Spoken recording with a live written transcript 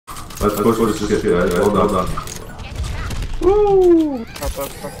Let's push this shit, guys. Hold on. Woo! Up.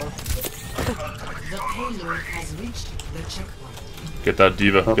 The payload has reached the checkpoint. Get that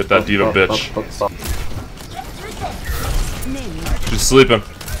diva. Get that diva, bitch. Up. She's sleeping.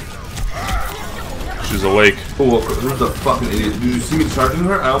 She's awake. Oh, who's a fucking idiot? Did you see me charging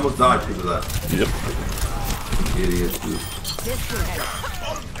her? I almost died because of that. Yep. Idiot, dude.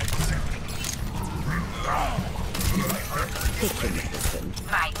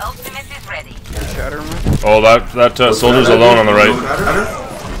 My ultimate is ready. Shatter me. Oh, that soldier's alone on the right.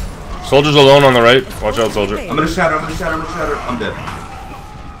 Soldier's alone on the right. Watch out, soldier. I'm gonna shatter. I'm dead.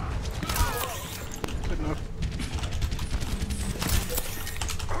 Good enough.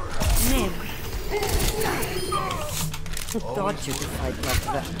 Thought you could fight like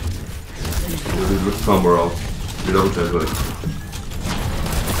that. Dude, let's come, bro. You're double check, buddy.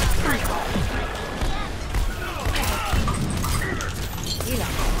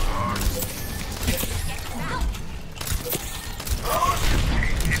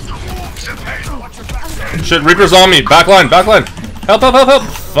 Shit, Reaper's on me. Backline. Help.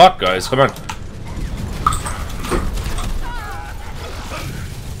 Fuck, guys. Come on.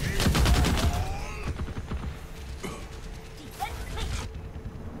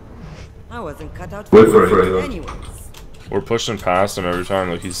 I wasn't cut out Wait for for it it. anyways. We're pushing past him every time.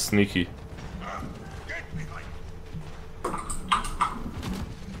 Like, he's sneaky.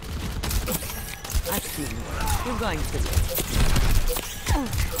 I've seen you. You're going to live.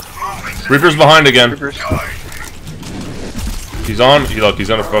 Reaper's behind again. Reapers. He's on. Look, he's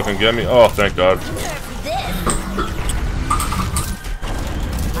gonna fucking get me. Oh, thank God.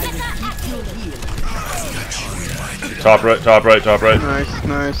 Top right.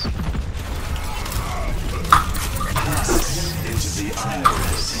 Nice.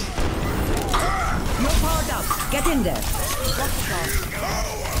 You're powered up. Get in there.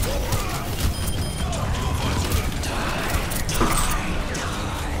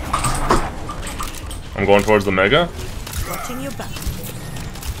 I'm going towards the mega. Watching your back.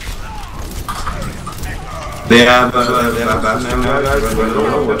 They have Batman guys.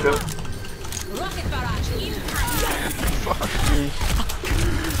 Watch out.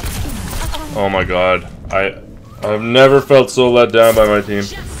 Oh my God. I've never felt so let down by my team.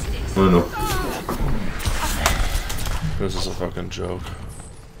 Oh no. This is a fucking joke.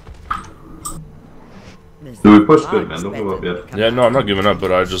 Dude, we pushed good, man. Don't give up yet. Yeah, no, I'm not giving up,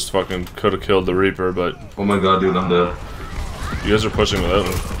 but I just fucking could have killed the Reaper, but Oh my God, dude, I'm dead. you guys are pushing without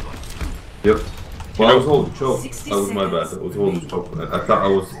me. Yep. Well, I was holding choke. That was my bad. I was holding choke. I thought I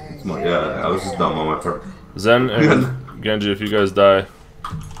was. I was just dumb on my part. Zen and Genji, if you guys die,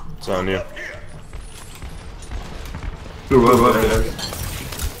 it's on you. Dude, what, man?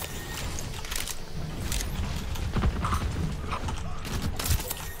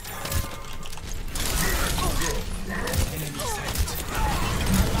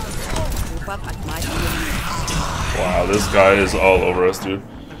 Wow, this guy is all over us, dude.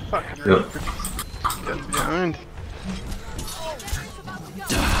 Fucking Yep. Get behind.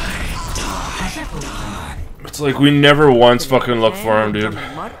 It's like we never once fucking look for him, dude.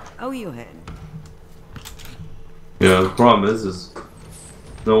 Oh, you had. Yeah, the problem is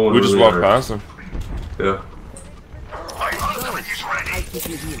no one. We just really walked hurt. past him. Yeah. I keep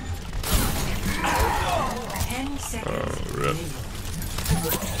you here. 10 seconds. Oh, rip.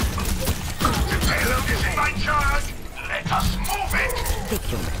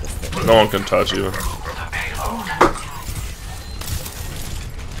 Take your medicine. No one can touch you.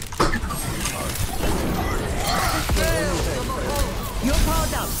 You're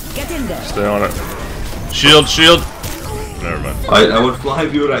powered up. Get in there. Stay on it. Shield. Never mind. I would fly,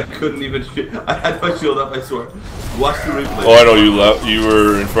 dude. I couldn't even. I had my shield up. I swear. Watch the replay. Oh, I know you left. You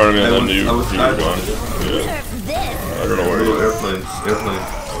were in front of me, and then you I was were tired. gone. Yeah. I don't know where you Little were. airplane.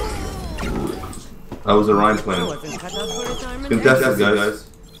 I was a Ryan I plane. wasn't cut out for retirement. Contested, guys.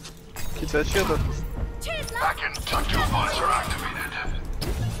 Keep that shield up.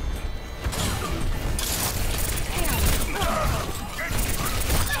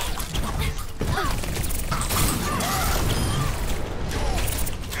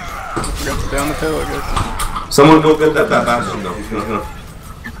 Forgot to down the payload, guys. Someone go get that bastion though. He's gonna.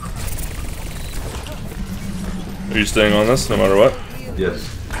 Are you staying on this, no matter what? Yes.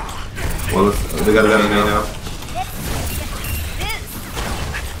 Well, they got it now.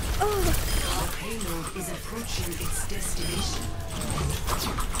 The payload is approaching its destination.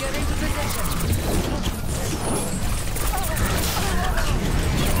 Get into position.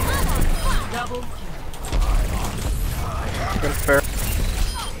 Double. Got a fair.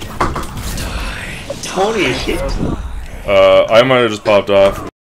 Holy shit. I might have just popped off.